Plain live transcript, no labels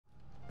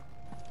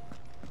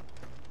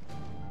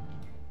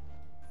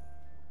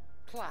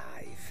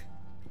Clive.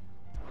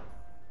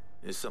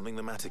 Is something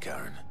the matter,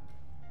 Karen?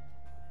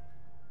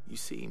 You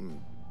seem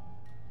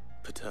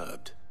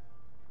perturbed.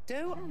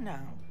 Don't know.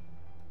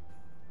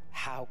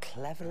 How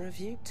clever of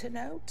you to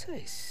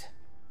notice.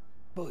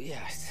 But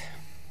yes,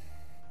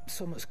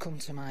 something's come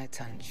to my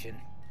attention,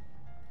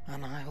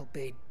 and I'll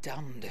be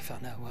damned if I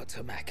know what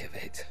to make of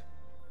it.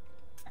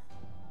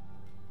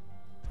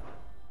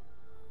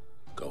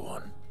 Go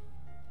on.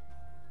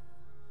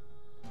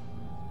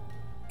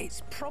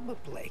 It's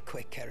probably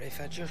quicker if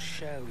I just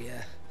show you.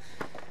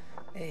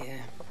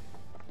 Here.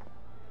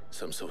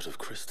 Some sort of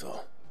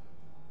crystal.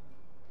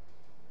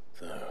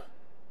 Though,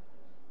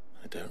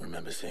 I don't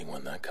remember seeing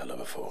one that color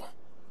before.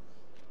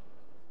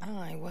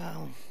 Aye,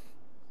 well,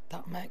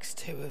 that makes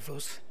two of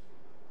us.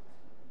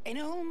 In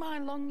all my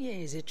long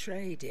years of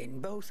trading,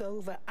 both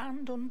over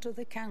and under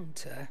the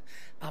counter,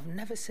 I've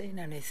never seen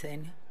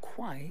anything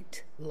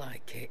quite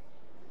like it.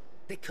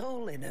 They're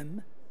calling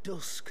them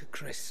dusk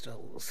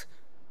crystals,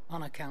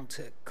 on account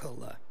of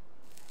colour.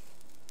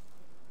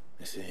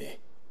 I see.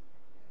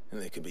 And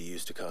they could be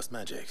used to cast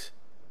magics.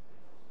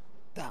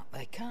 That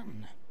they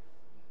can.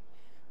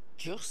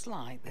 Just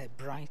like their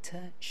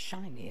brighter,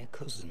 shinier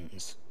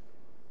cousins.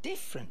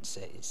 Difference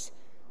is,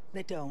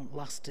 they don't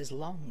last as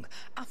long.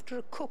 After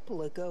a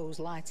couple of goes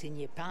lighting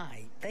your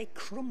pipe, they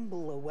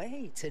crumble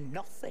away to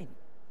nothing.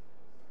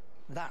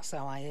 That's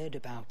how I heard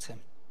about them.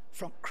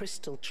 From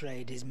crystal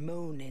traders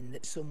moaning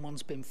that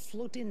someone's been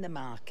flooding the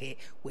market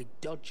with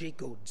dodgy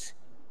goods.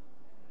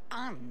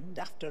 And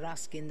after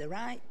asking the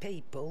right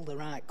people the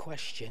right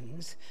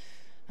questions,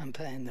 and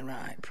paying the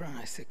right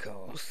price, of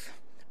course,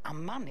 I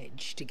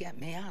managed to get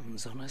my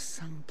hands on a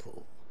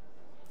sample.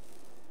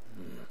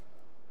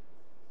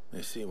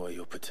 I see why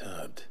you're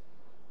perturbed.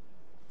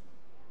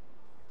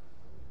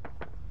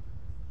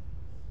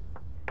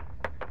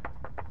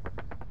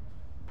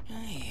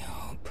 Hey,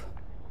 Hope.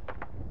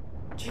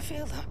 Do you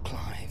feel that,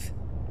 Clive?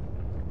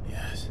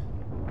 Yes.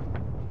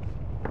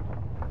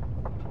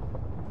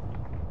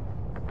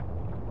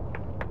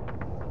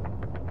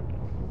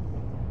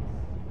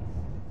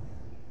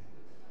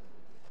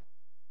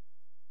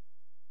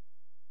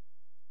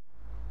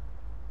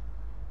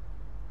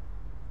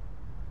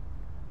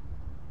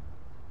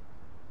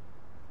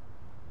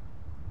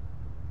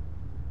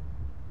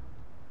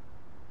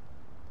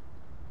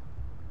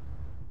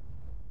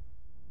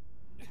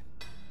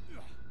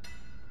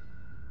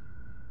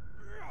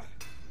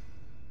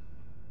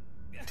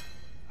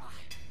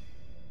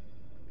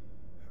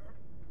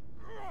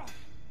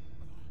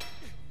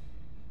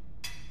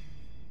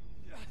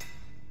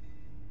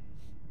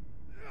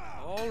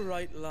 All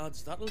right,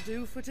 lads, that'll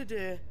do for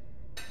today.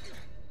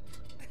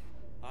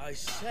 I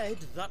said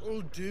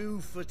that'll do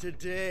for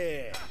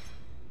today.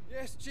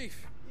 Yes,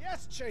 Chief.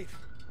 Yes, Chief.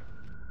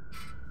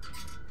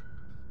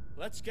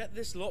 Let's get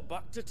this lot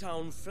back to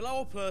town, fill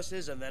our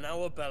purses and then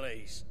our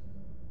bellies.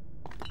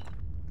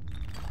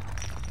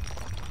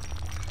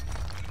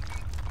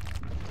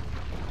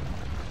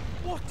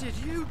 What did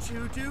you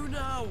two do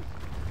now?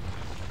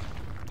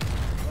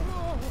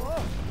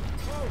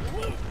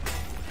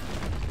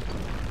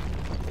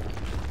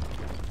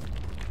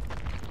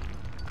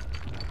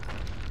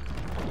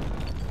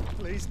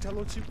 Please tell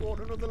us you bought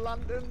another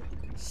lantern.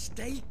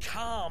 Stay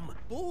calm,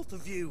 both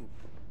of you.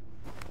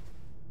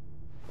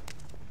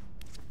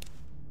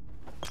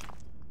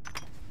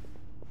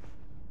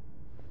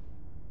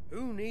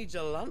 Who needs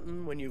a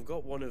lantern when you've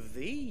got one of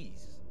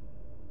these?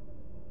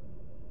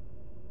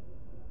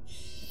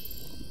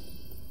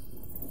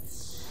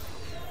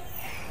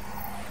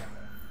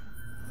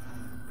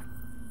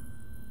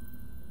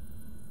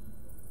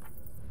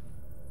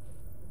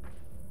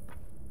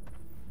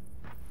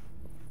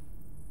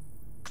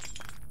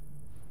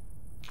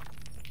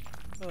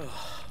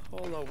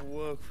 All that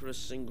work for a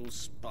single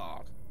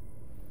spark.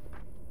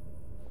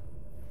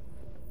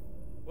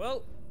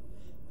 Well,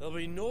 there'll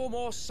be no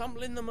more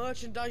sampling the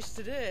merchandise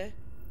today.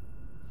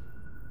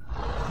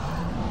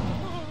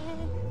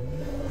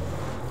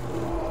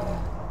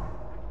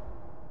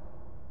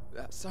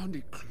 That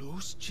sounded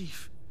close,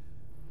 Chief.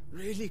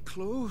 Really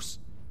close.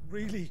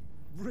 Really,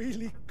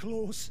 really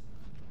close.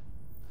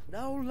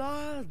 Now,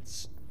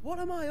 lads, what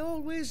am I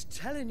always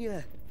telling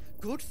you?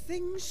 Good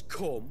things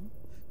come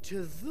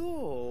to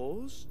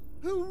those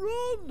who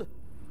run.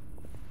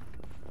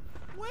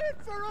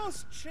 Wait for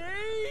us,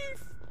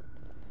 Chief!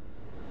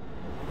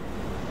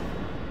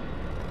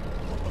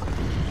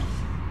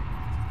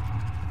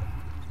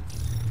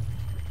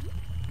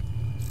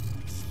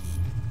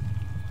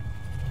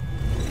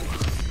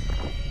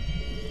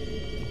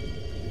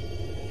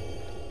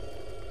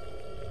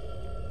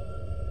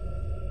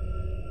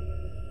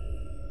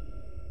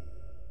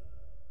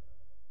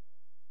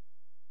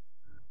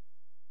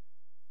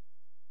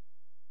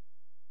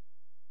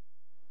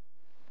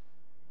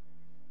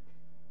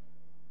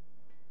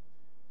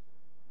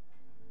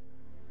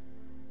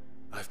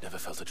 I've never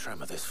felt a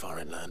tremor this far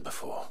inland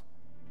before.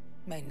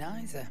 Me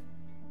neither.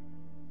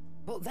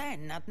 But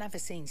then, I'd never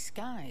seen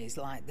skies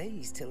like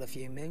these till a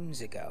few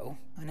moons ago,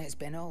 and it's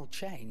been all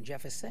change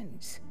ever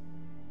since.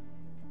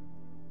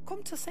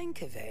 Come to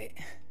think of it,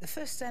 the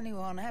first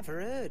anyone ever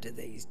heard of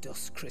these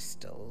dust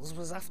crystals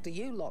was after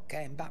you lot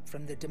came back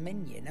from the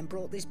Dominion and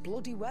brought this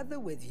bloody weather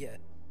with you.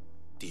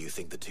 Do you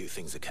think the two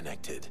things are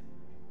connected?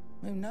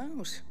 Who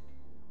knows?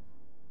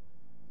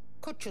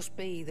 Could just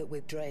be that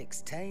with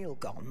Drake's tail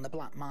gone, the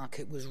black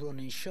market was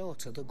running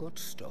short of the good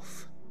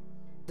stuff.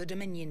 The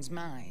Dominion's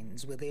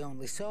mines were the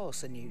only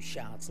source of new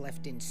shards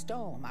left in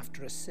Storm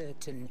after a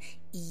certain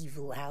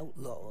evil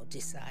outlaw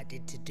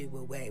decided to do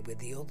away with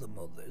the other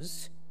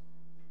mothers.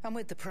 And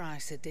with the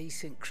price of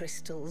decent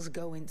crystals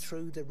going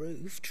through the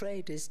roof,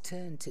 traders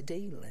turned to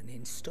dealing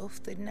in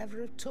stuff they'd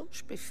never have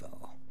touched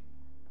before.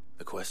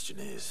 The question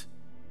is,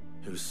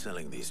 who's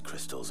selling these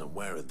crystals and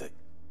where are they?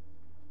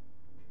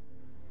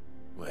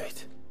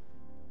 Wait.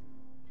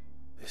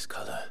 This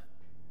color.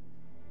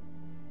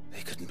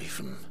 They couldn't be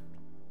from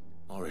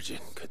Origin,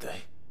 could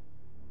they?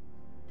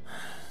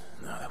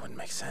 No, that wouldn't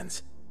make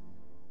sense.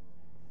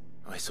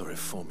 I saw it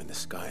form in the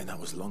sky, and that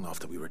was long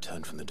after we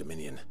returned from the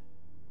Dominion.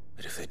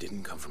 But if they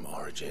didn't come from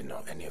Origin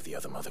or any of the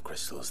other Mother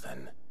Crystals,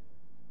 then...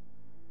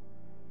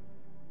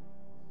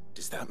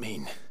 does that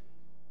mean...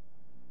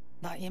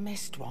 that you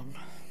missed one?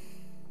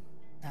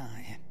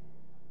 Aye.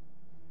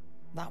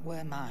 That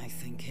were my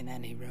thinking,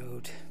 any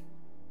road.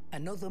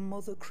 Another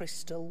Mother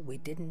Crystal we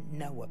didn't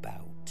know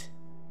about.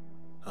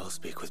 I'll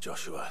speak with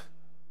Joshua.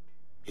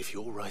 If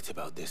you're right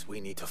about this, we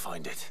need to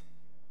find it.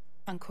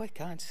 And quick,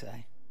 I'd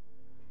say.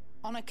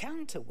 On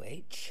account of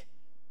which,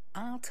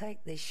 I'll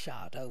take this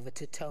shard over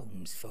to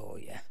Tomes for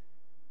you.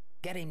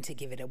 Get him to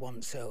give it a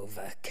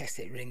once-over, case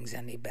it rings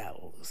any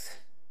bells.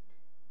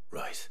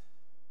 Right.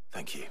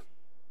 Thank you.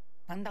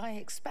 And I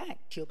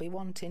expect you'll be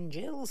wanting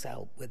Jill's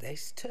help with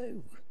this,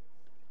 too.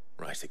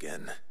 Right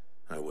again.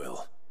 I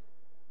will.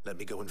 Let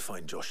me go and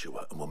find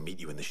Joshua, and we'll meet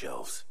you in the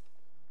shelves.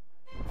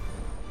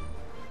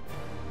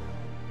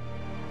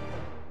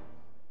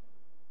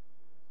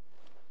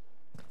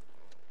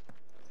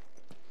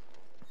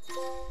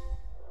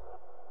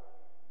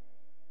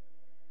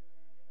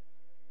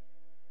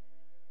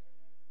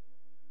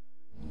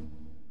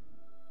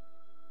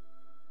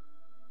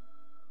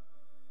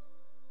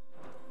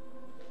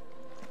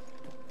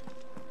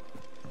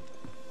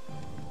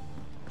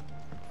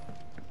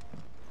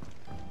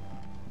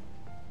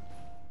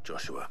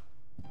 Joshua,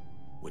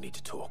 we need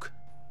to talk.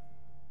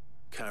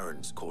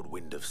 Karen's caught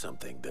wind of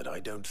something that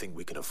I don't think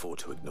we can afford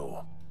to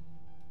ignore.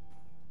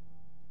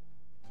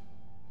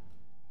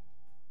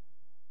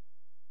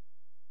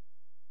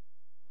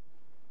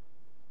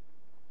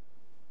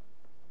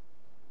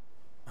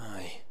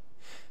 Aye,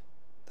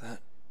 that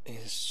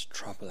is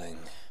troubling.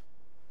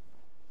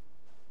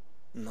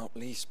 Not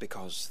least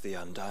because the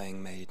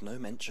Undying made no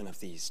mention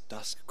of these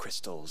dusk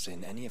crystals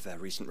in any of their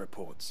recent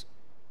reports.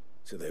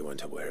 So they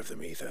weren't aware of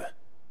them either.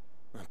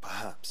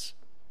 Perhaps.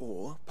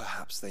 Or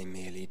perhaps they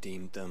merely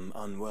deemed them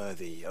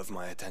unworthy of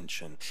my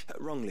attention.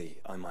 Wrongly,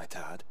 I might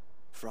add,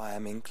 for I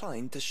am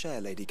inclined to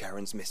share Lady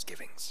Karen's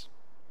misgivings.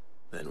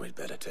 Then we'd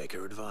better take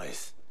her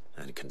advice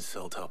and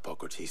consult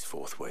Hippocrates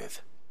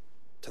forthwith.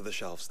 To the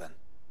shelves, then.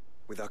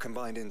 With our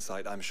combined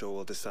insight, I'm sure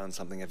we'll discern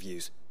something of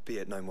use, be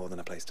it no more than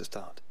a place to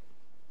start.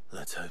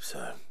 Let's hope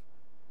so.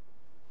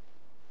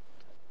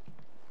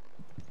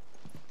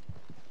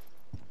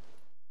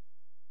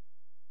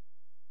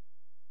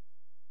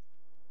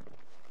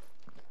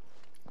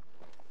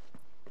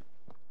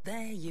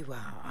 There you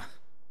are.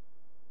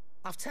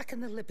 I've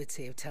taken the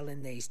liberty of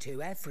telling these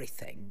two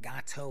everything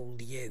I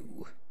told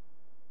you.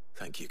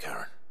 Thank you,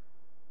 Karen.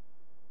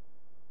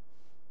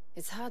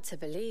 It's hard to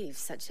believe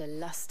such a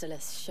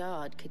lusterless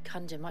shard could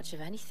conjure much of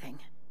anything.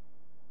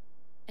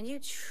 And you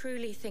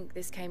truly think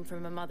this came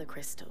from a Mother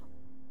Crystal?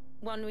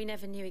 One we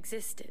never knew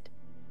existed?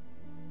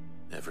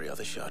 Every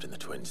other shard in the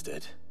Twins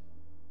did.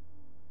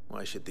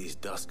 Why should these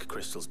dusk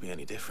crystals be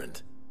any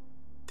different?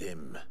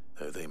 Dim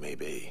though they may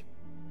be.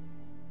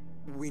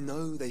 We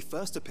know they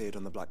first appeared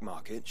on the black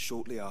market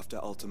shortly after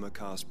Ultima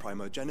cast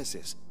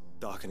Primogenesis,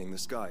 darkening the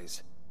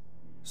skies.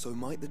 So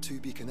might the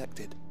two be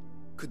connected?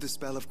 Could the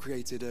spell have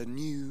created a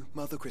new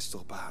Mother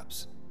Crystal,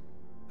 perhaps?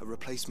 A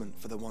replacement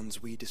for the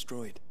ones we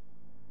destroyed?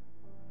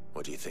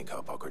 What do you think,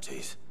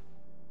 Hippocrates?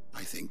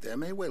 I think there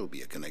may well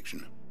be a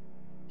connection.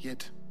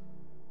 Yet,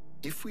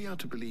 if we are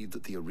to believe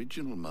that the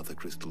original Mother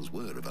Crystals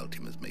were of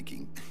Ultima's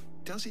making,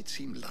 does it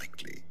seem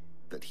likely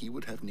that he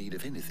would have need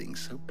of anything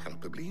so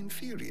palpably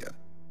inferior?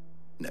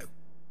 No.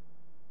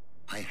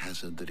 I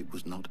hazard that it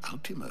was not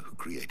Ultima who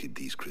created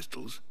these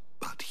crystals,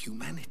 but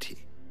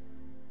humanity.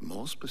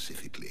 More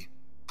specifically,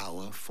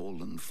 our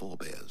fallen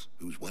forebears,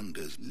 whose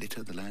wonders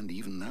litter the land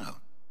even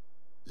now.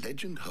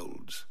 Legend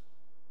holds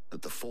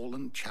that the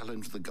fallen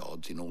challenged the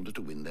gods in order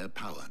to win their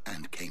power,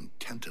 and came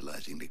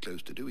tantalizingly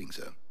close to doing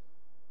so.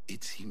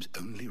 It seems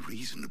only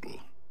reasonable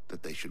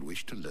that they should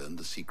wish to learn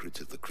the secrets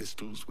of the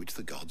crystals which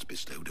the gods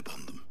bestowed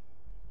upon them.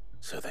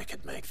 So they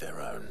could make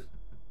their own.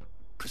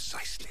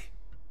 Precisely.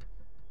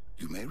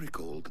 You may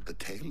recall that the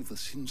tale of the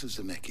sins of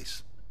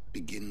Zemeckis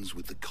begins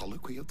with the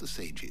colloquy of the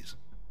sages,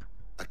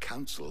 a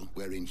council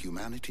wherein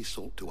humanity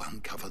sought to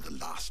uncover the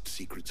last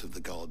secrets of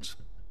the gods,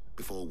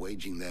 before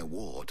waging their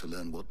war to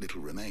learn what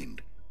little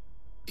remained.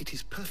 It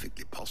is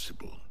perfectly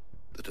possible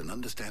that an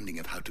understanding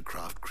of how to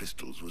craft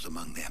crystals was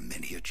among their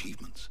many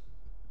achievements.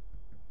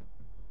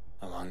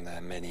 Among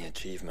their many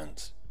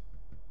achievements,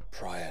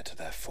 prior to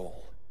their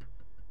fall.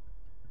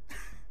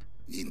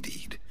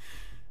 Indeed.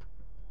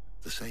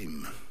 The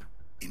same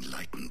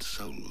enlightened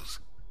souls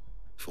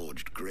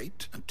forged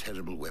great and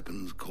terrible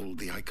weapons called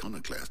the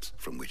iconoclasts,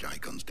 from which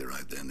icons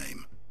derived their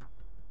name,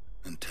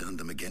 and turned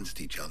them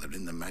against each other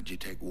in the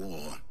Magitech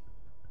War.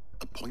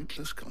 A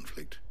pointless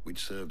conflict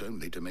which served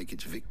only to make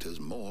its victors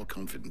more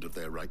confident of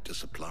their right to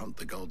supplant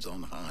the gods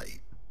on high.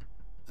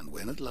 And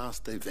when at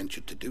last they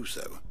ventured to do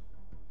so,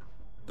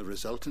 the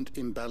resultant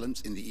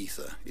imbalance in the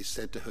ether is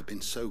said to have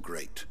been so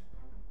great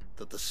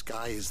that the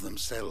skies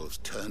themselves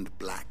turned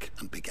black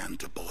and began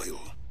to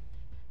boil.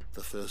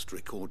 The first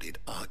recorded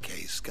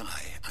arcane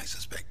sky, I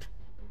suspect.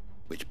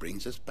 Which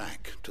brings us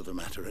back to the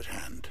matter at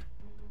hand.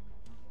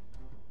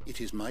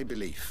 It is my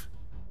belief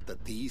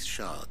that these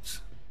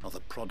shards are the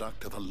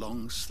product of a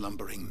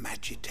long-slumbering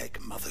Magitech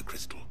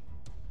Mothercrystal,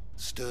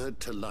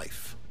 stirred to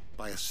life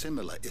by a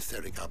similar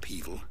etheric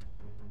upheaval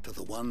to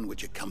the one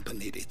which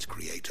accompanied its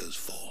creator's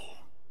fall.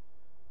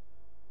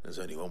 There's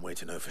only one way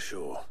to know for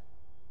sure.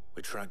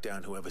 We track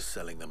down whoever's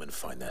selling them and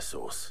find their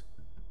source.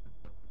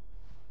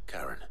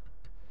 Karen,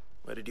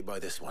 where did you buy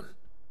this one?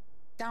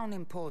 Down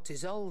in Port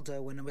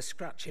Isolde when I was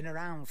scratching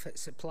around for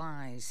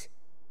supplies.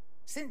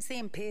 Since the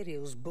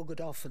Imperials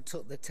buggered off and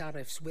took the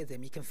tariffs with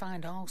them, you can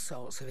find all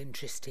sorts of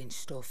interesting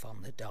stuff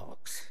on the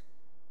docks.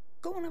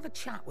 Go and have a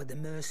chat with the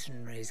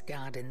mercenaries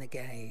guarding the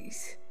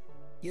gates.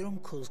 Your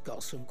uncle's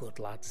got some good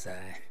lads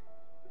there.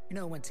 You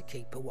know when to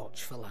keep a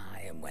watchful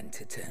eye and when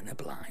to turn a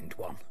blind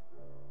one.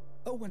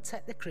 Oh, and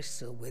take the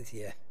crystal with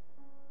you.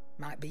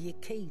 Might be your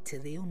key to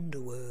the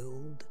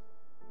underworld.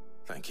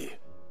 Thank you.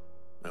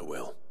 I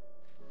will.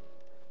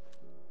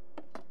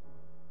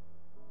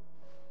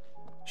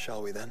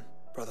 Shall we then,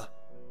 brother?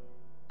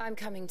 I'm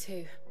coming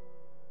too.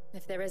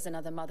 If there is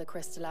another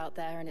Mothercrystal out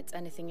there and it's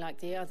anything like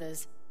the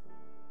others,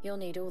 you'll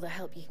need all the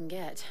help you can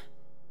get.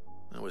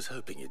 I was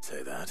hoping you'd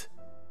say that.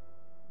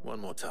 One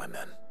more time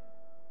then.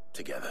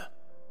 Together.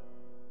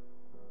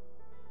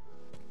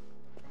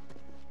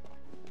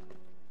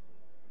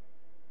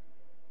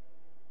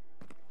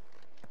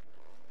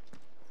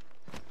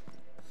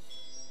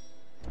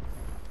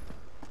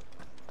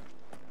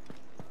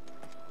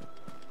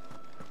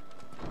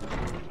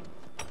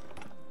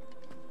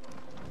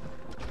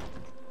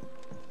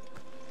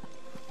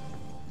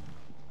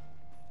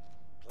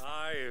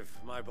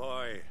 My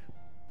boy.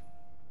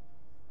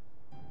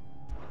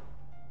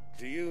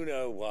 Do you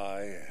know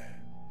why?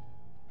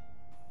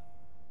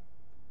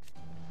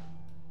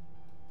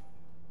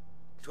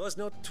 'Twas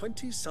not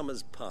 20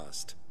 summers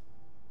past.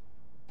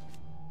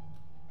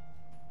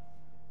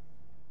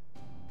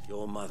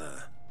 Your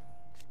mother.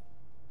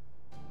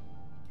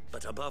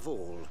 But above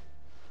all,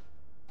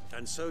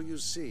 and so you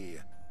see.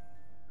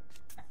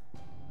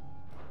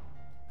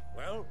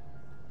 Well,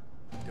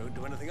 don't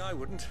do anything I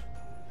wouldn't.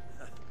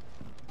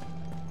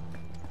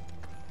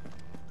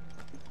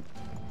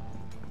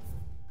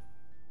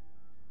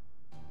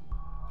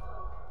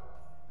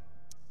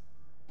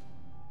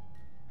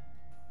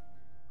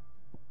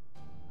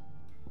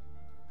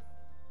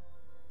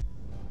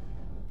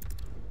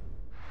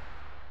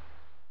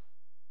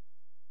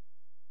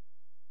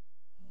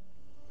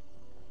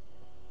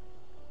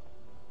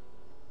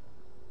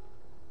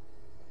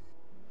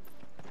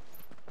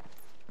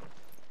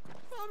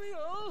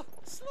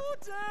 Slow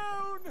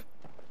down!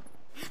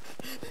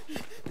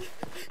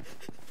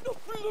 Not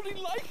bloody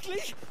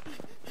likely!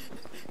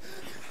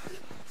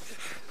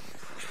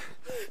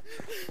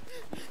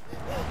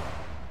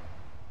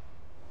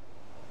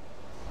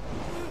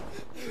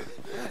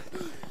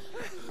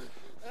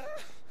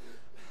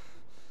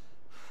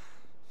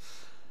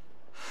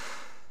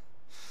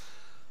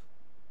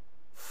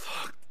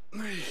 Fuck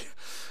me.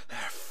 They're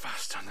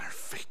fast on their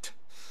feet.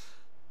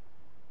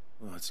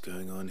 What's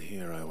going on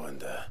here, I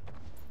wonder?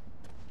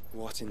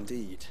 What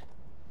indeed?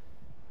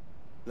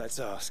 Let's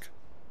ask.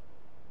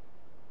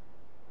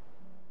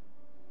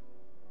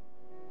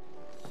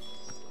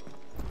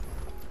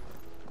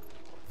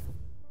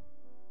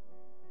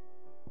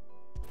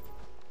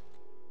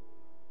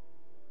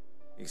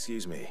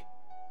 Excuse me.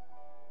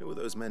 Who were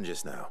those men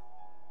just now?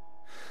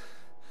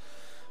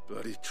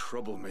 Bloody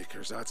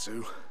troublemakers, that's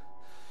who.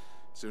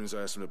 As soon as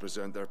I asked them to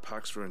present their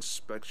packs for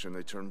inspection,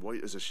 they turned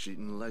white as a sheet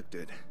and legged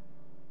it.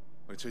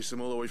 I chased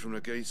them all away from the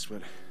gates,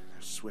 but they're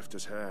swift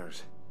as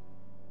hares.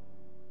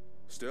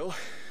 Still,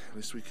 at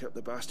least we kept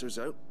the bastards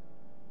out.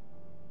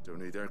 Don't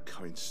need their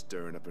kind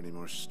stirring up any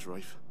more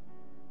strife.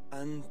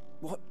 And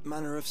what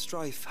manner of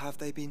strife have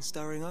they been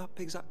stirring up,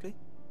 exactly?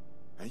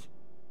 Hey?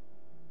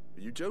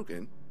 Are you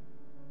joking?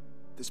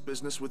 This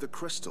business with the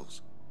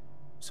crystals?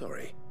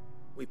 Sorry,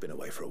 we've been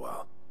away for a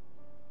while.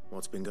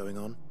 What's been going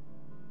on?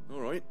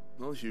 All right,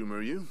 I'll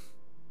humor you.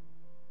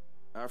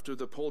 After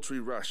the paltry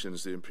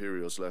rations the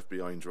Imperials left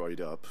behind dried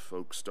up,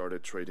 folks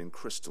started trading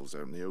crystals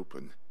out in the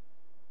open.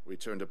 We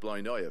turned a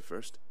blind eye at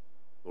first.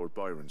 Lord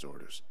Byron's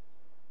orders.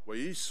 Well,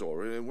 you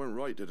saw it. It weren't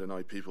right to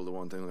deny people the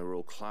one thing they were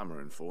all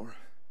clamoring for.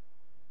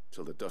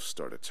 Till the dust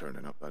started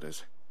turning up, that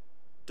is.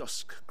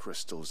 Dusk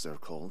crystals, they're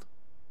called.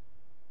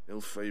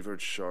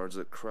 Ill-favored shards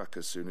that crack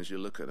as soon as you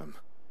look at them.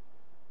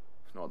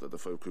 Not that the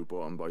folk who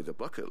bought them by the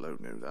bucket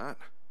load knew that.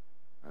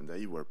 And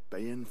they were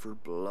baying for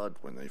blood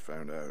when they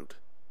found out.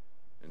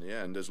 In the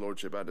end, his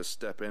lordship had to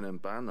step in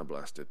and ban the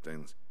blasted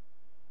things.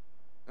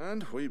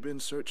 And we've been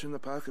searching the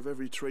pack of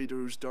every trader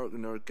who's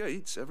darkened our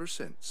gates ever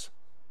since.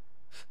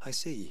 I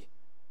see.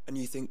 And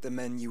you think the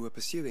men you were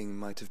pursuing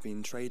might have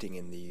been trading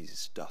in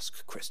these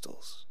dusk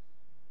crystals?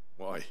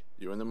 Why?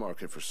 You're in the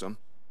market for some.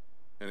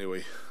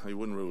 Anyway, I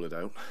wouldn't rule it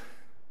out.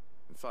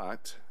 In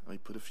fact, I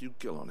put a few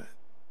gil on it.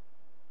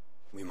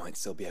 We might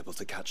still be able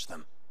to catch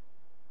them.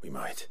 We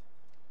might.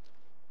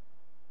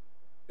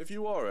 If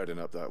you are heading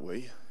up that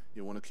way,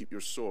 you'll want to keep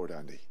your sword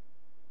handy.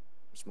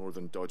 There's more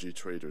than dodgy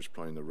traders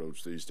plying the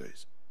roads these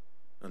days.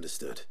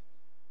 Understood.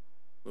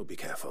 We'll be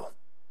careful.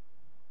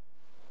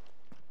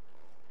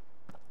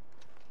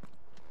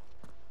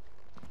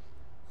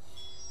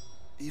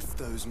 If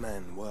those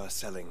men were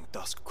selling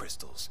dusk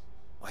crystals,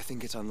 I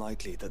think it's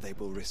unlikely that they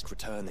will risk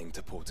returning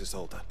to Port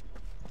Isolde.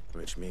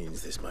 Which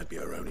means this might be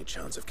our only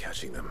chance of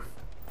catching them.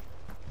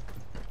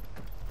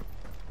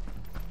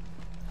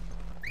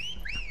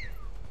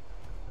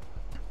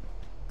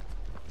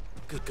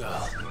 Good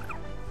girl.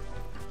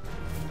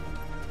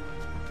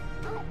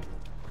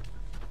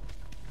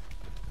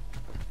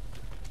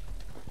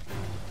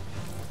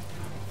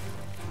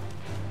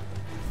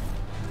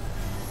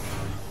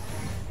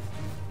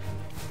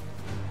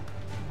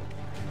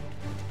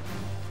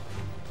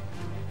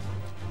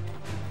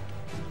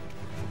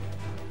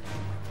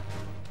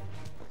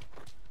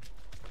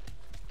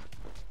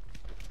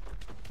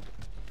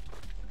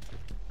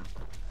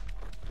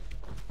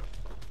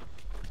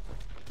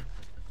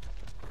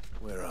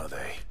 Where are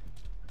they?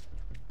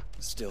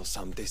 Still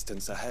some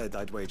distance ahead,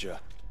 I'd wager.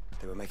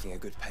 They were making a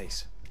good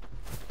pace.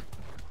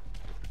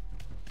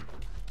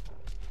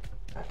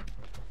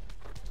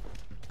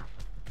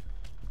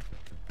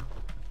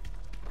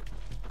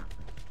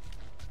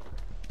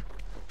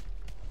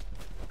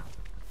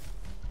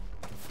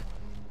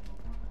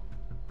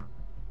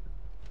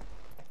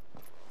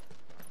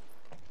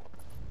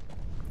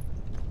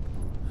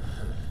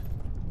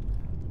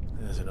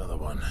 There's another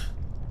one.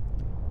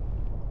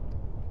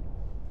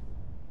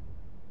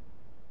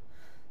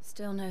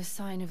 Still no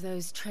sign of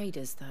those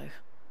traders, though.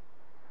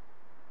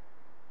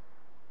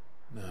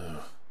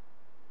 No.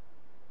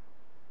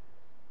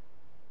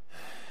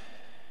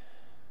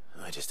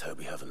 I just hope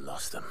we haven't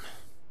lost them.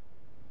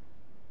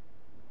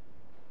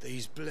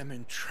 These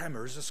blimmin'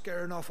 tremors are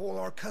scaring off all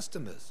our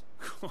customers.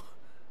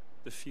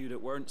 The few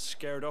that weren't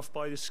scared off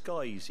by the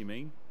skies, you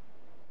mean?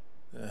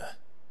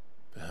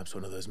 Perhaps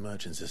one of those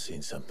merchants has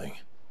seen something.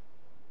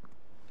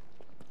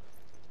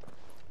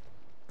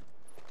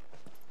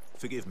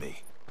 Forgive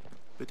me,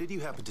 but did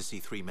you happen to see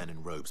 3 men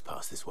in robes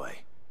pass this way?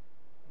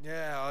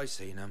 Yeah, I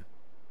seen them.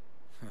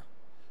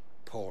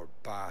 Poor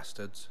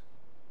bastards.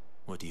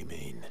 What do you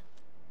mean?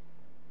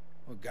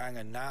 A gang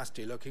of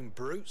nasty-looking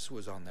brutes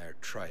was on their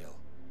trail.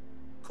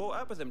 Caught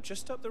up with them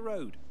just up the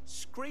road,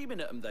 screaming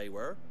at them they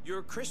were,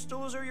 your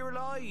crystals are your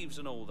lives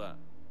and all that.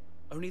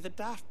 Only the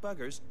daft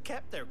buggers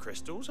kept their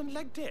crystals and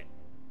legged it.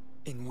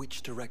 In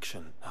which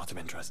direction, out of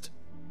interest?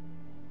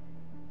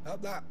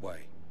 Up that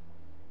way.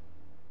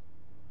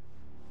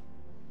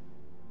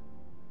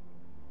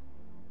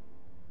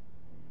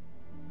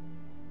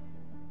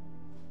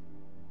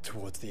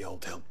 Towards the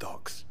Old Hill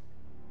docks.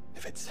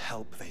 If it's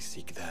help they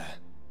seek there,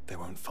 they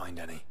won't find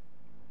any.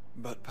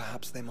 But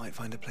perhaps they might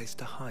find a place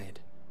to hide.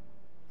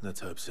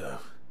 Let's hope so.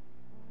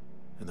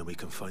 And then we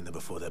can find them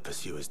before their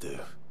pursuers do.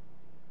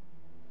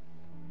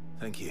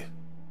 Thank you.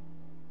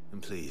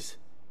 And please,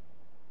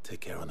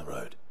 take care on the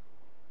road.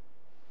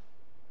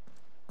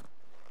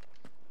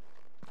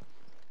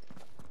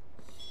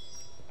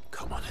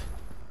 Come on.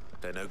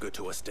 They're no good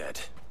to us dead.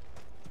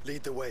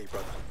 Lead the way,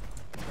 brother.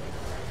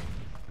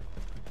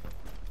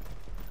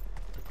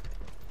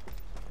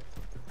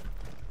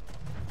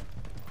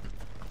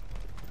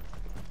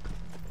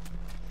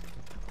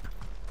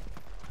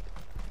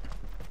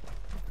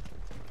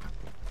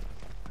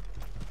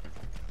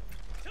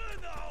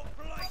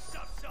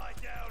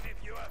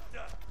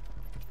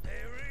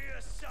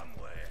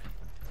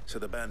 So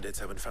the bandits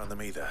haven't found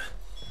them either.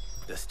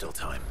 There's still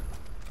time.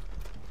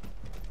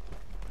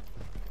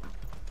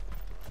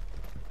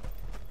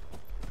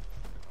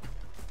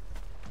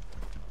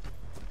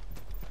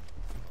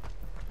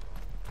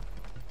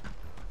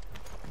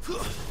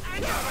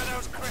 And over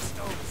those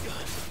crystals!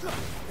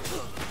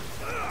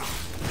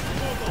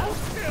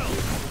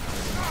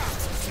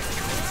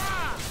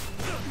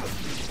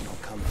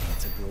 Not come here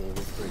to brawl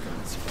with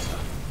brigands, brother.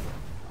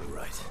 You're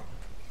right.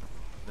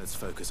 Let's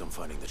focus on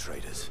finding the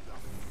traders.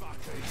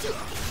 I'll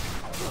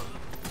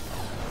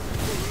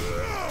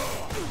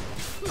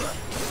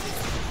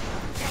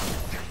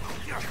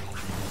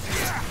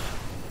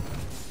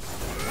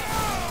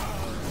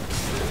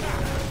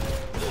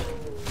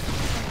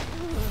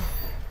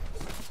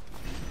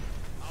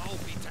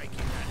be taking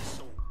that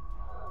sword.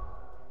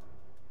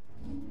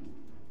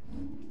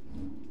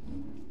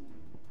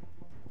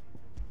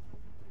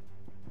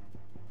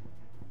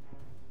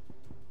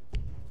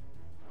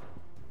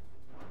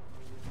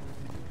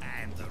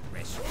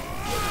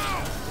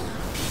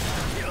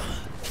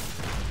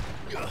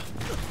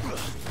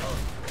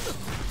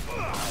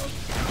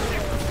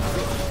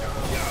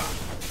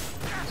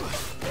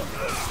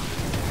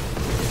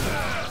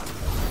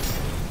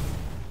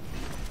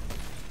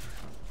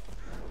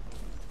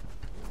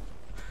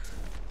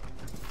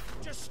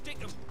 Just stick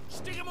them!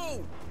 Stick them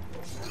all!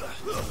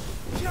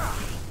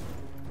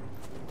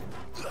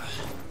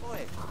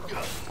 Oi.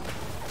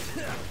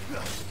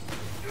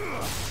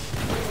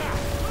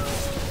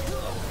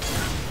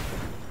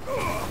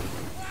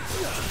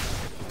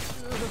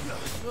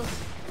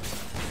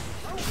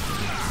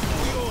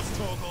 Yours,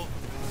 Torgal.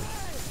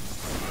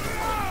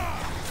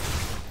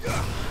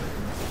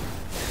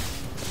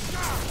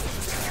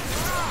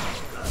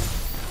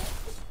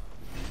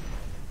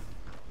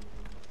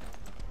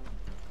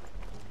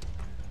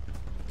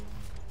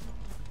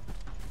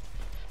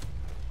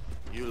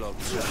 You lot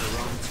took the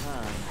wrong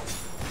turn.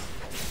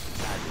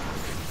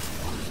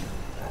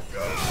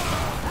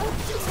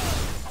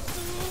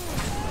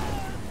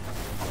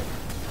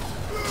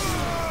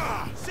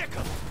 Sick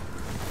 'em!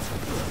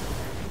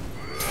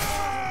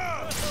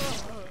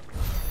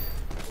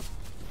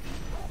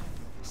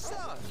 So,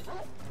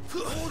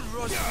 Lord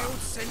Rosfield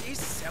sent his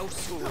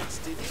sellswords,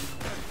 did he?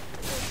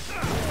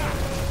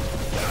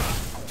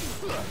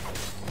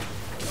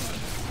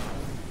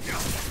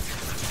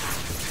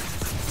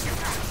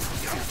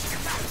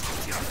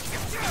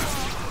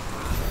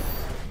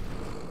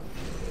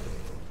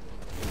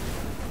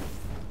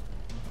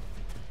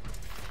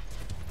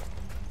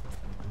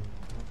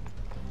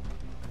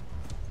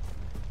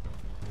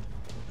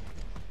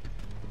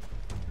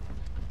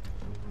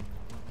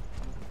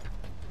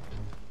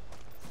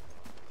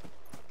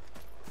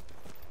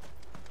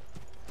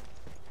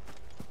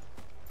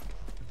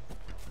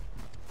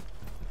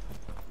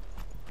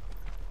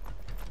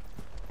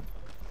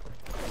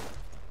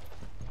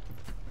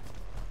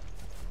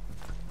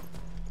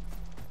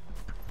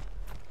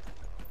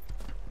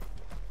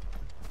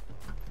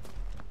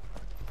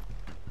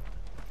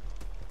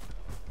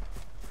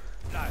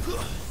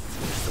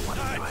 It's the one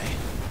anyway.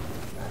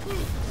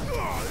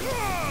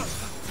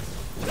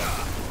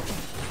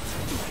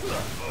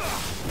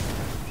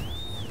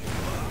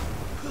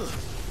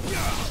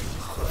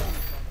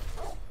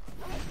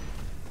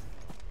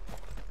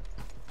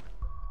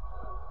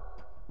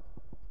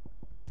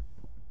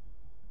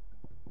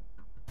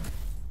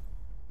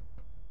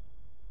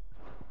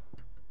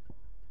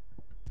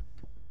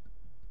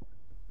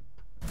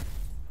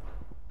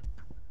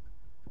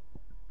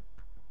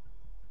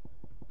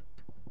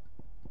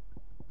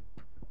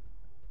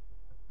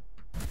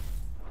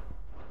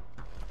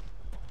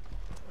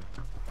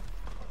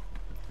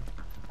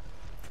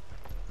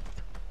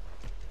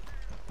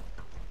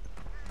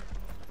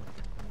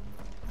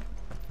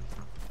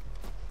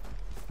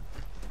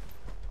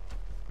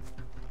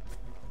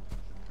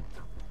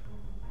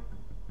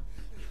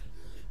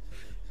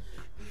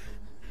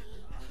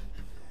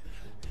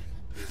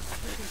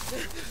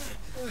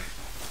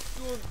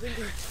 Don't think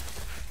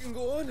I can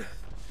go on.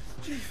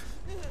 Chief,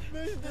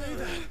 maybe.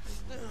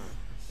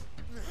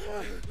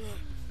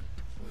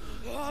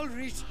 I'll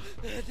reach.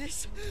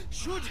 This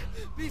should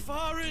be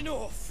far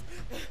enough.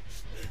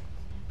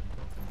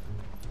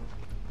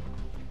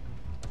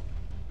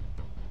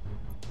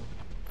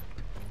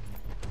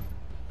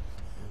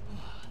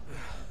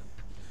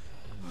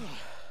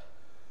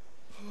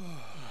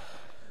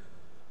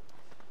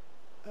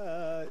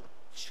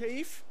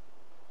 Chief?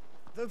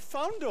 They've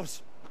found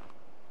us.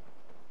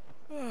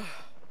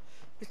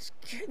 It's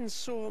getting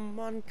so a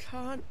man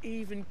can't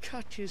even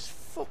catch his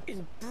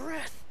fucking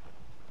breath.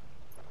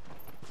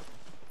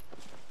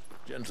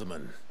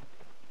 Gentlemen,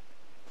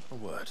 a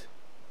word.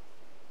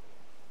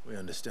 We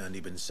understand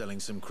you've been selling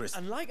some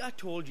crystals. And like I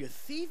told your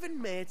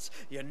thieving mates,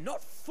 you're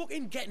not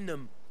fucking getting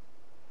them.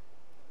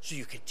 So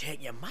you can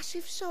take your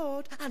massive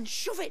sword and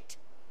shove it.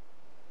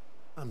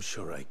 I'm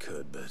sure I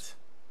could, but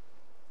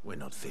we're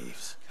not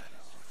thieves.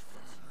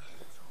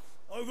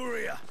 Over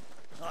here.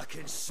 I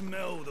can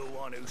smell the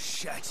one who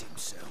shat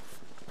himself.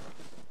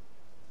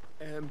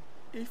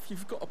 If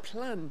you've got a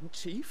plan,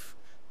 Chief,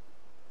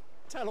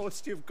 tell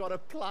us you've got a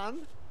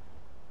plan.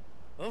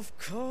 Of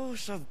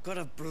course I've got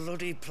a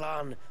bloody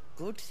plan.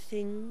 Good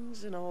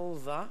things and all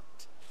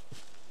that.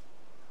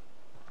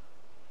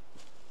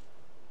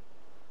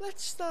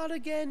 Let's start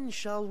again,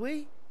 shall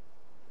we?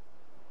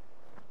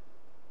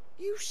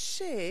 You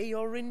say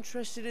you're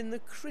interested in the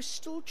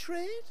crystal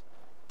trade?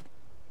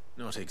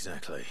 Not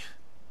exactly.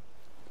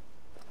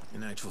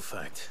 In actual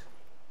fact,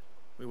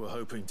 we were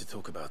hoping to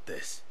talk about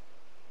this.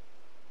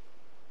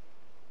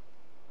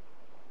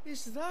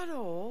 Is that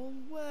all?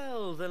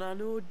 Well, then I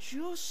know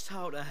just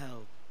how to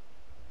help.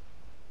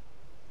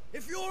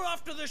 If you're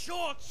after the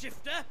short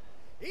shifter,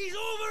 he's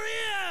over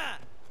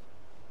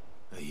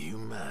here! Are you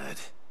mad?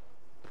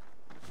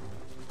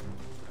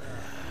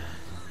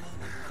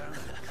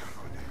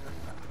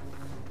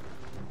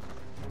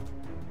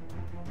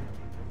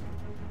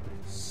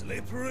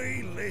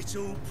 Slippery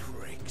little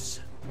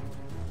pricks.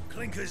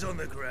 Clinkers on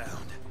the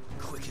ground,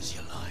 quick as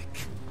you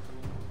like.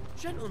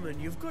 Gentlemen,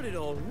 you've got it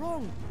all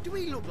wrong. Do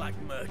we look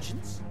like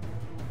merchants?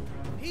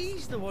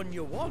 He's the one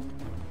you want.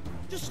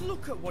 Just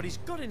look at what he's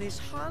got in his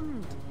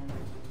hand.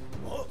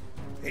 What?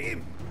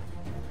 Him?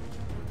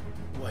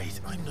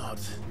 Wait, I'm not.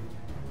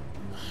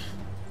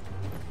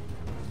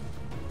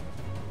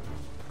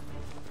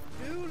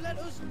 Do let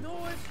let us know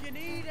if you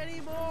need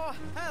any more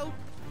help.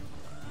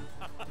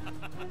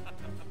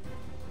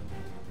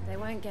 They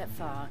won't get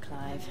far,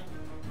 Clive.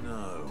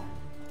 No,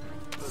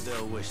 but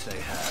they'll wish they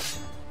had.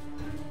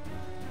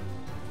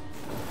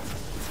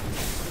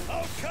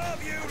 I'll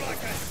carve you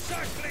like a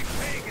suckling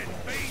pig and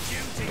feed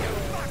you to your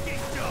fucking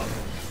dog!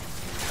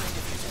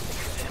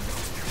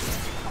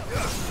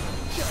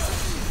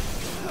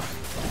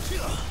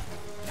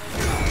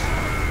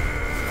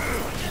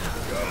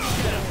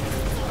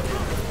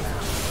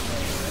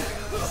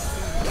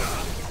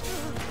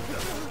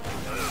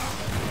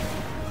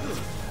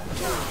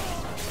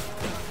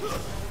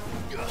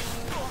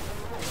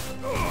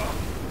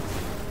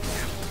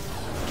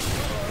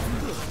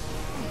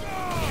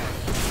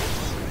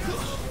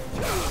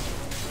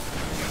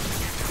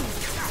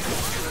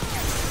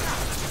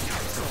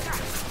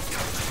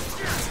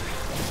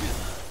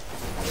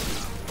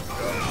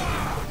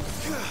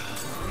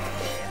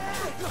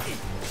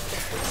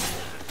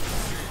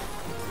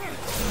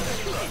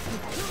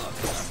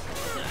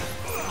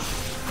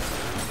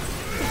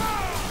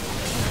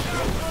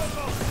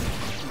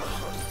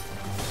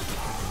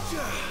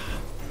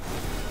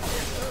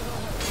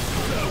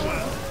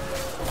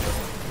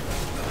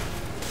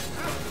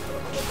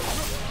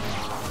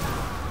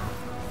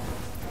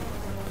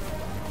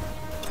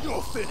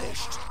 You're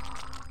finished!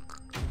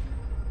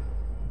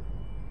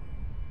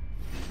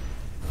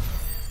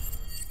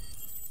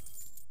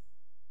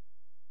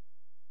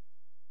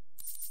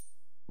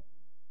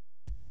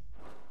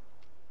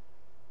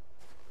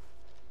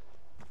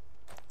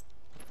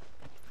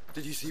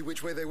 Did you see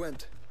which way they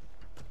went?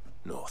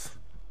 North.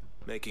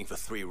 Making for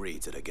 3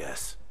 reads at a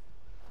guess.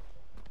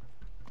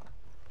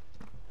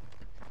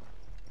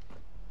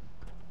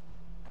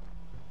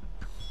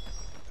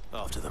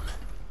 After them.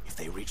 If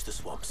they reach the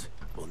swamps,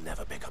 we'll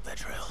never pick up their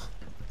trail.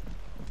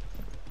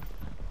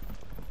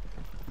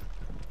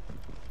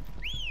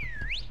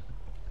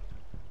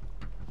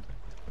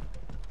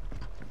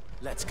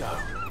 Let's go.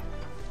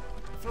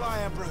 Fly,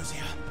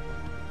 Ambrosia.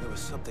 There was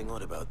something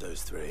odd about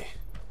those 3.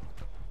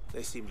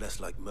 They seemed less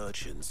like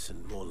merchants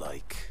and more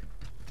like...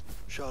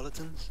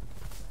 Charlatans?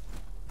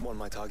 One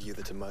might argue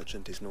that a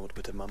merchant is naught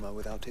but a mummer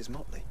without his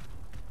motley.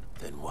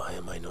 Then why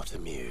am I not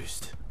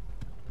amused?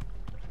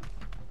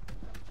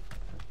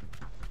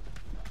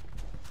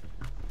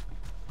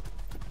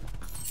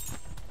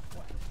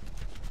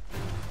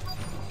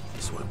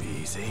 This won't be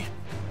easy.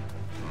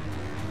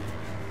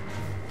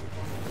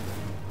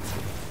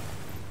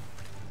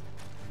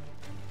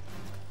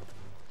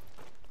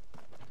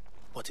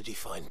 What did he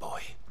find,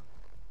 boy?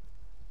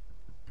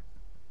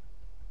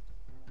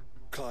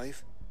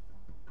 Clive,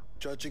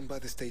 judging by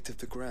the state of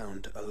the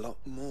ground, a lot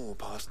more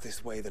passed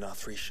this way than our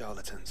 3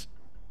 charlatans.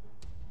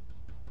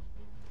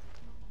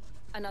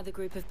 Another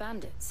group of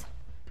bandits?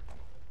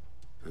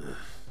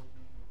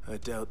 I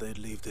doubt they'd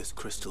leave this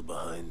crystal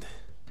behind.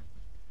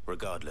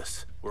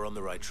 Regardless, we're on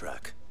the right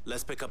track.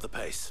 Let's pick up the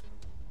pace.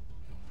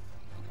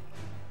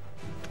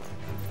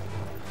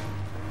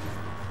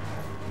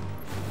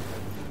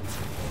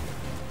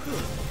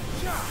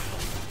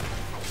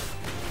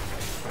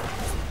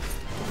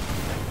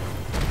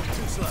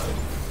 Too slow.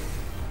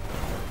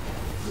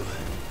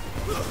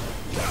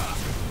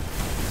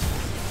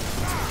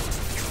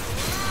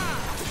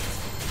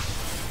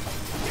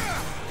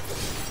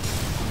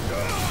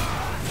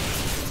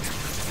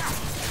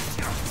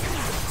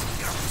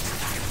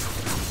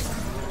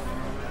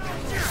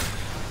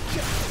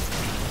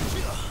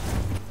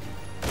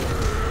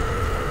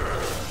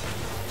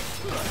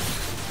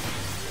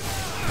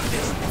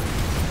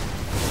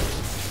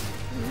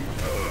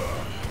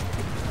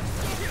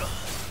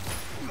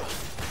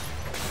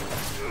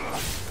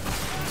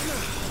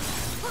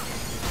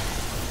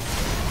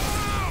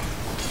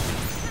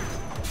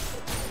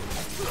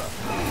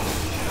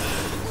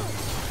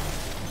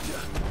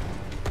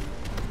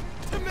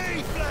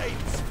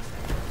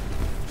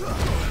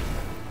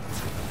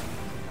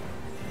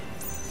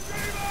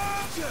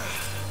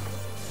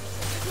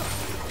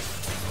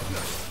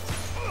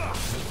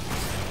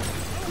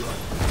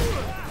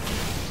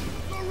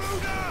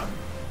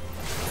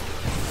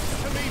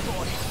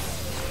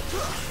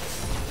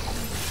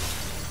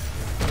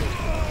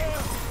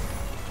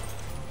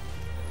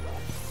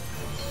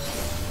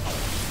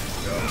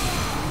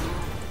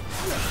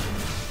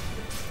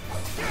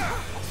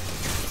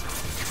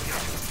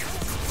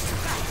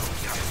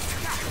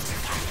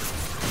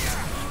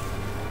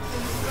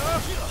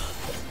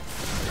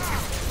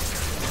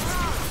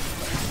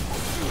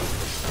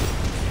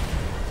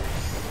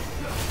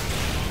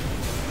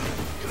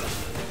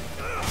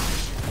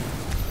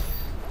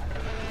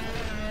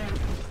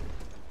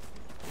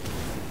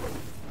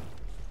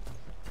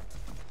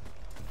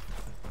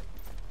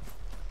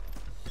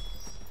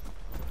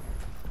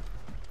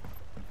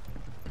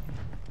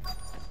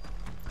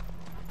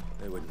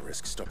 They wouldn't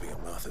risk stopping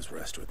at Martha's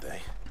Rest, would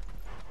they?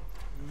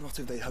 Not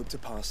if they hope to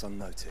pass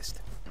unnoticed.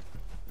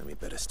 Then we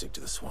better stick to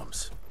the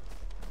swamps.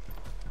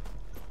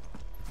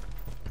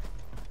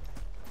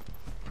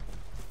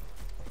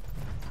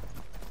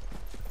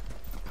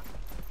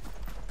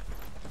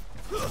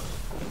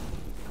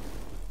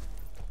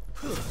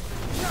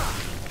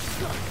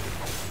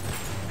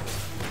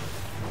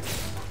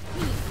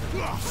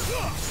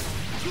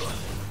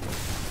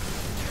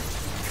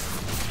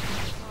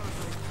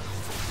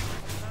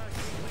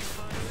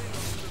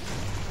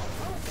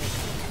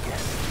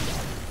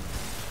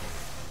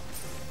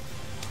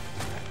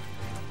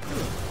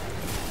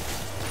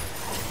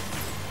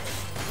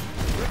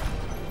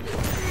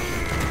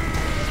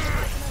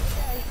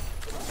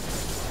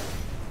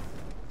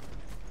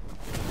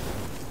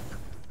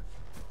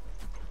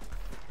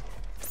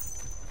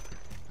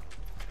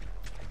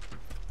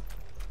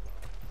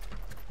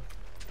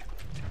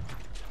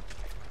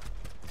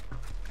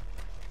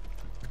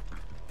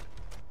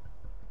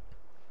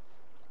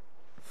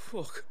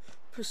 Fuck.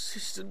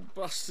 Persistent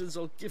bastards,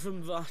 I'll give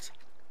them that.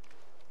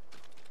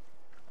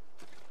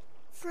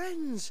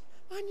 Friends,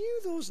 I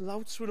knew those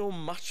louts were no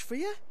match for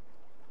you.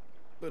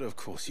 But of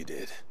course you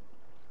did.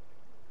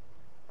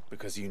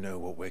 Because you know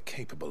what we're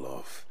capable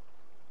of,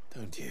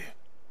 don't you?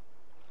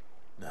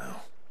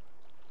 Now,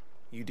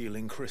 you deal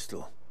in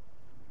crystal.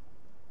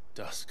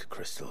 Dusk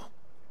crystal.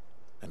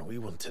 And we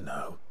want to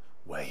know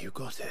where you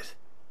got it.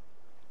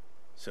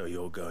 So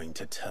you're going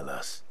to tell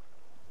us?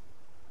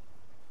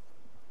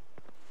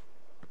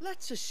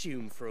 Let's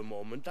assume for a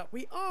moment that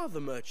we are the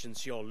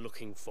merchants you're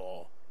looking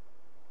for.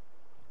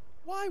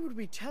 Why would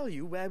we tell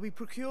you where we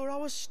procure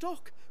our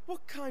stock?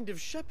 What kind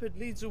of shepherd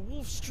leads a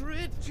wolf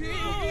straight to...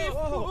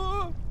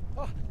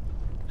 Are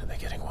they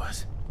getting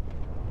worse?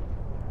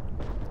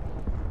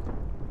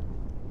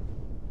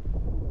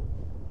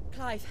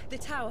 Clive, the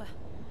tower.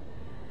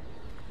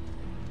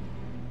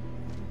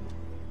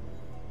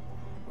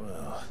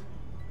 Well,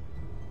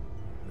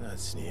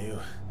 that's new.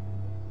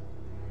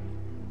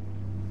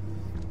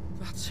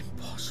 That's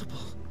impossible.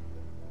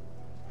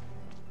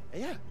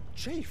 Yeah,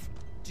 Chief.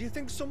 Do you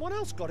think someone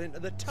else got into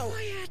the tower?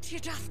 Quiet, you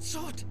daft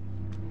sod!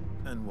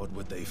 And what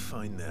would they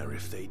find there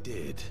if they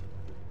did?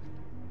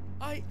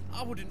 I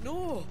wouldn't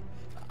know.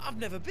 I've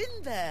never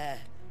been there.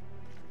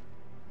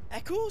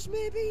 Echoes,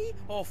 maybe?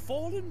 Or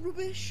fallen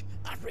rubbish?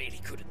 I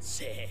really couldn't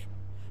say.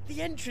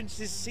 The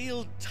entrance is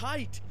sealed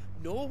tight.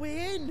 No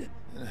way in.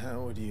 And how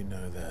would you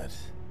know that,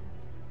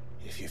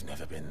 if you've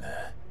never been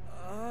there?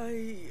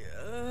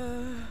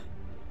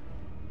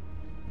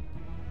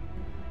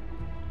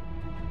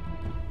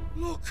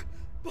 Look!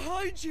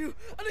 Behind you!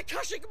 An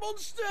Akashic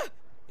monster!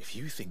 If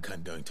you think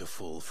I'm going to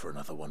fall for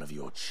another one of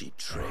your cheap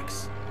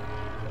tricks...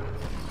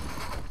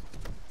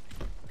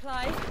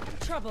 Clive,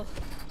 trouble.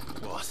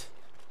 What?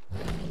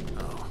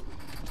 Oh.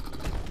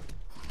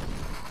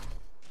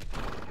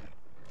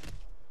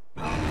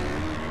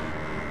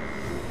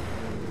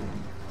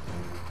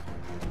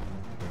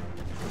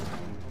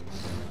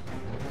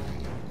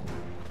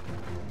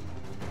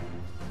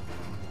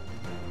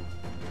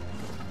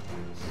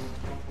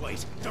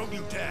 Wait, don't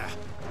you dare!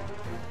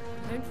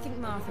 I don't think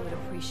Martha would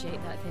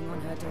appreciate that thing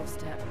on her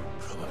doorstep.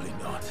 Probably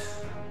not.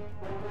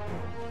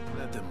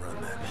 Let them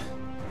run then.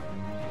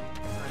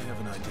 I have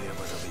an idea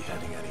where they'll be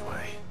heading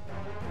anyway.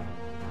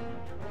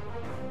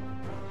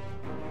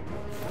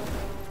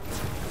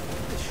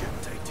 This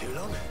shouldn't take too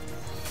long.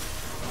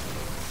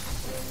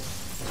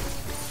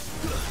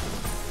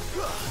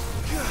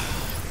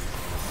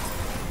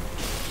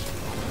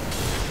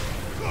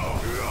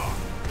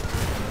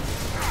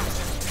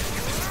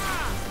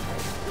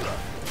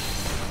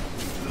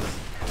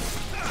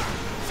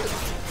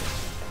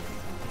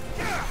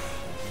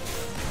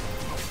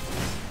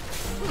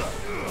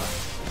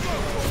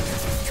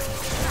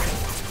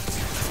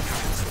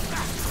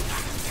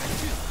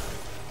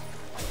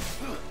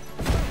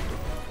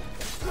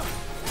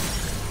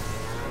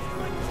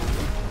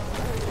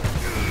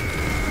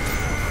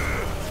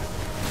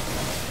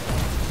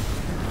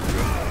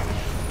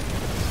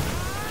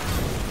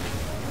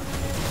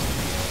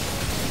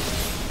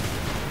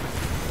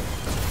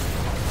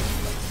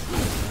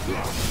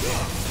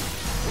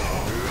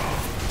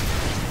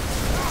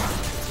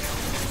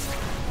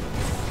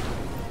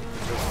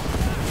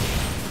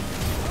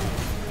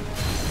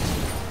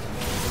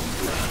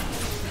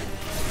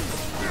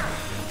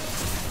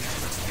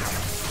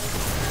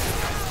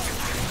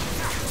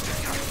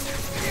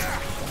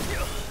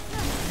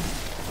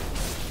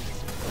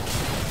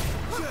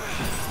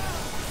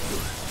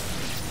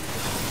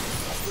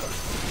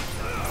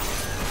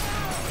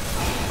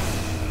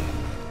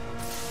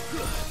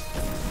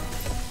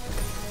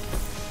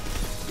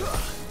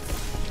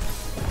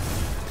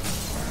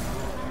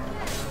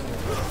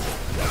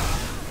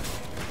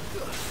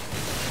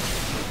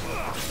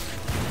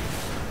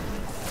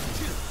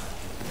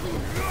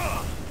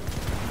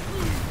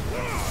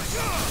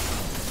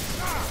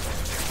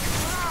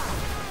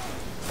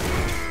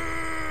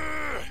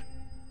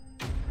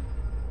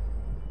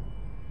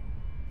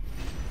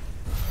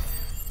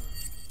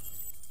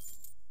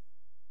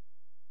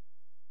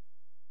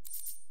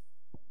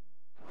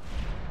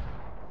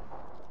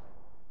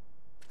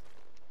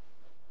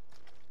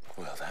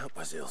 Well, that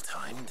was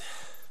ill-timed.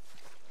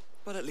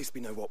 But at least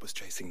we know what was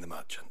chasing the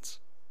merchants.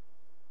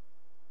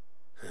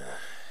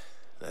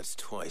 That's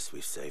twice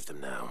we've saved them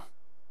now.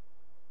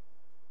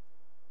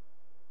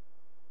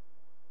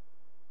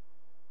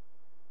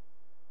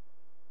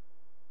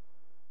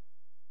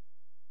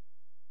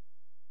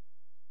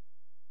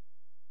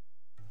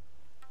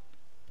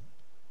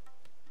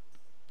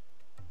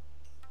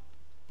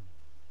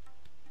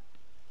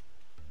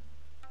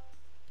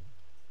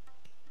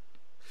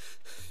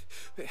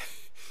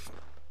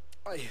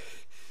 I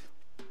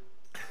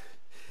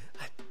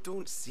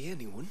don't see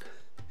anyone.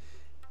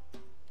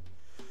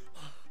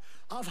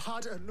 I've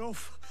had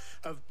enough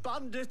of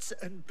bandits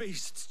and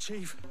beasts,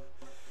 Chief.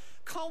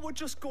 Can't we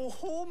just go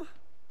home?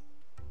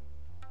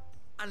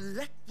 And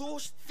let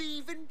those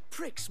thieving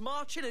pricks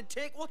march in and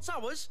take what's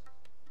ours?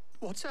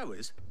 What's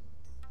ours?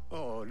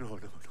 Oh, no.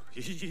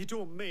 You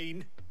don't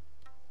mean...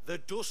 The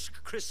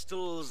dusk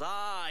crystals,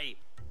 aye.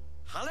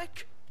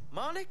 Halleck,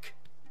 Marnik,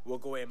 we're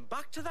going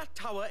back to that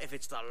tower if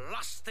it's the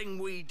last thing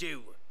we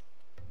do.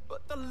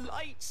 But the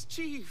lights,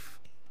 Chief.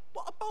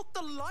 What about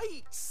the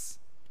lights?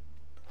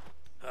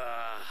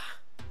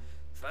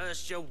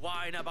 First you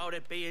whine about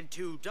it being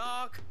too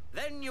dark,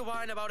 then you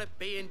whine about it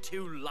being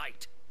too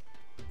light.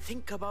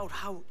 Think about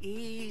how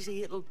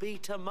easy it'll be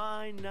to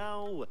mine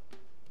now.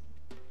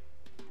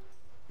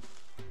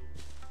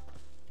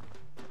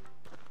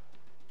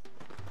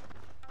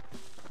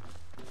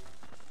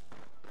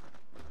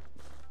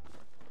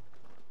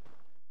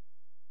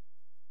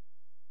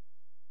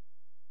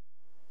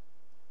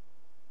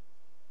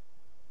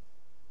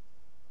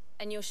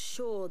 And you're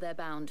sure they're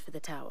bound for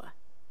the tower?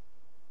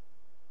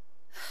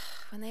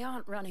 When they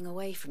aren't running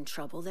away from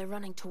trouble, they're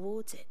running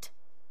towards it.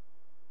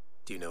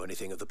 Do you know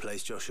anything of the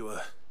place,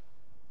 Joshua?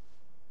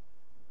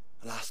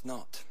 Alas,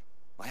 not.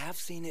 I have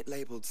seen it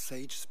labelled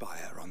Sage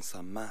Spire on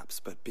some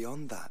maps, but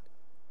beyond that,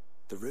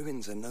 the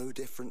ruins are no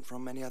different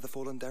from any other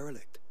fallen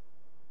derelict.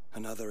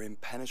 Another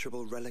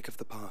impenetrable relic of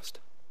the past.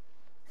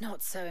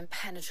 Not so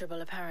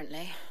impenetrable,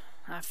 apparently.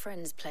 Our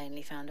friends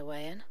plainly found a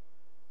way in.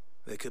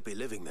 They could be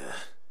living there,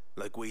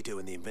 like we do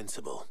in the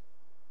Invincible.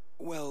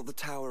 Well, the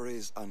tower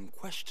is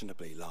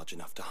unquestionably large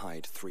enough to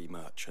hide 3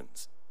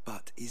 merchants.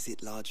 But is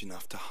it large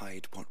enough to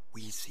hide what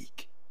we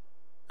seek?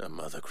 A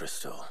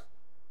Mothercrystal.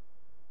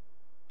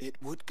 It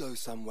would go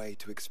some way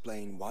to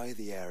explain why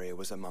the area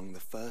was among the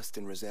first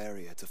in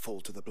Rosaria to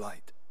fall to the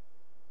Blight.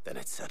 Then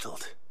it's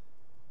settled.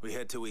 We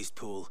head to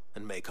Eastpool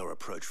and make our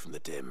approach from the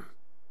dim.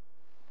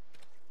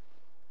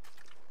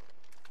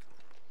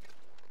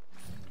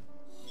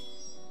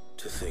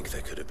 To think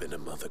there could have been a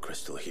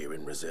Mothercrystal here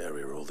in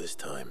Rosaria all this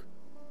time.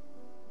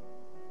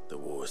 The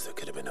wars that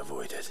could have been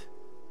avoided.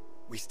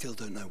 We still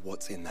don't know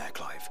what's in there,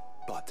 Clive.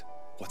 But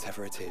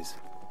whatever it is,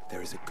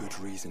 there is a good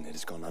reason it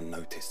has gone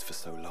unnoticed for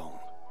so long.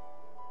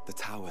 The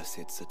tower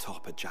sits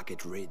atop a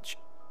jagged ridge.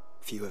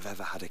 Few have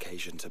ever had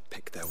occasion to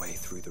pick their way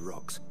through the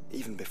rocks,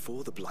 even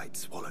before the Blight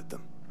swallowed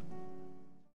them.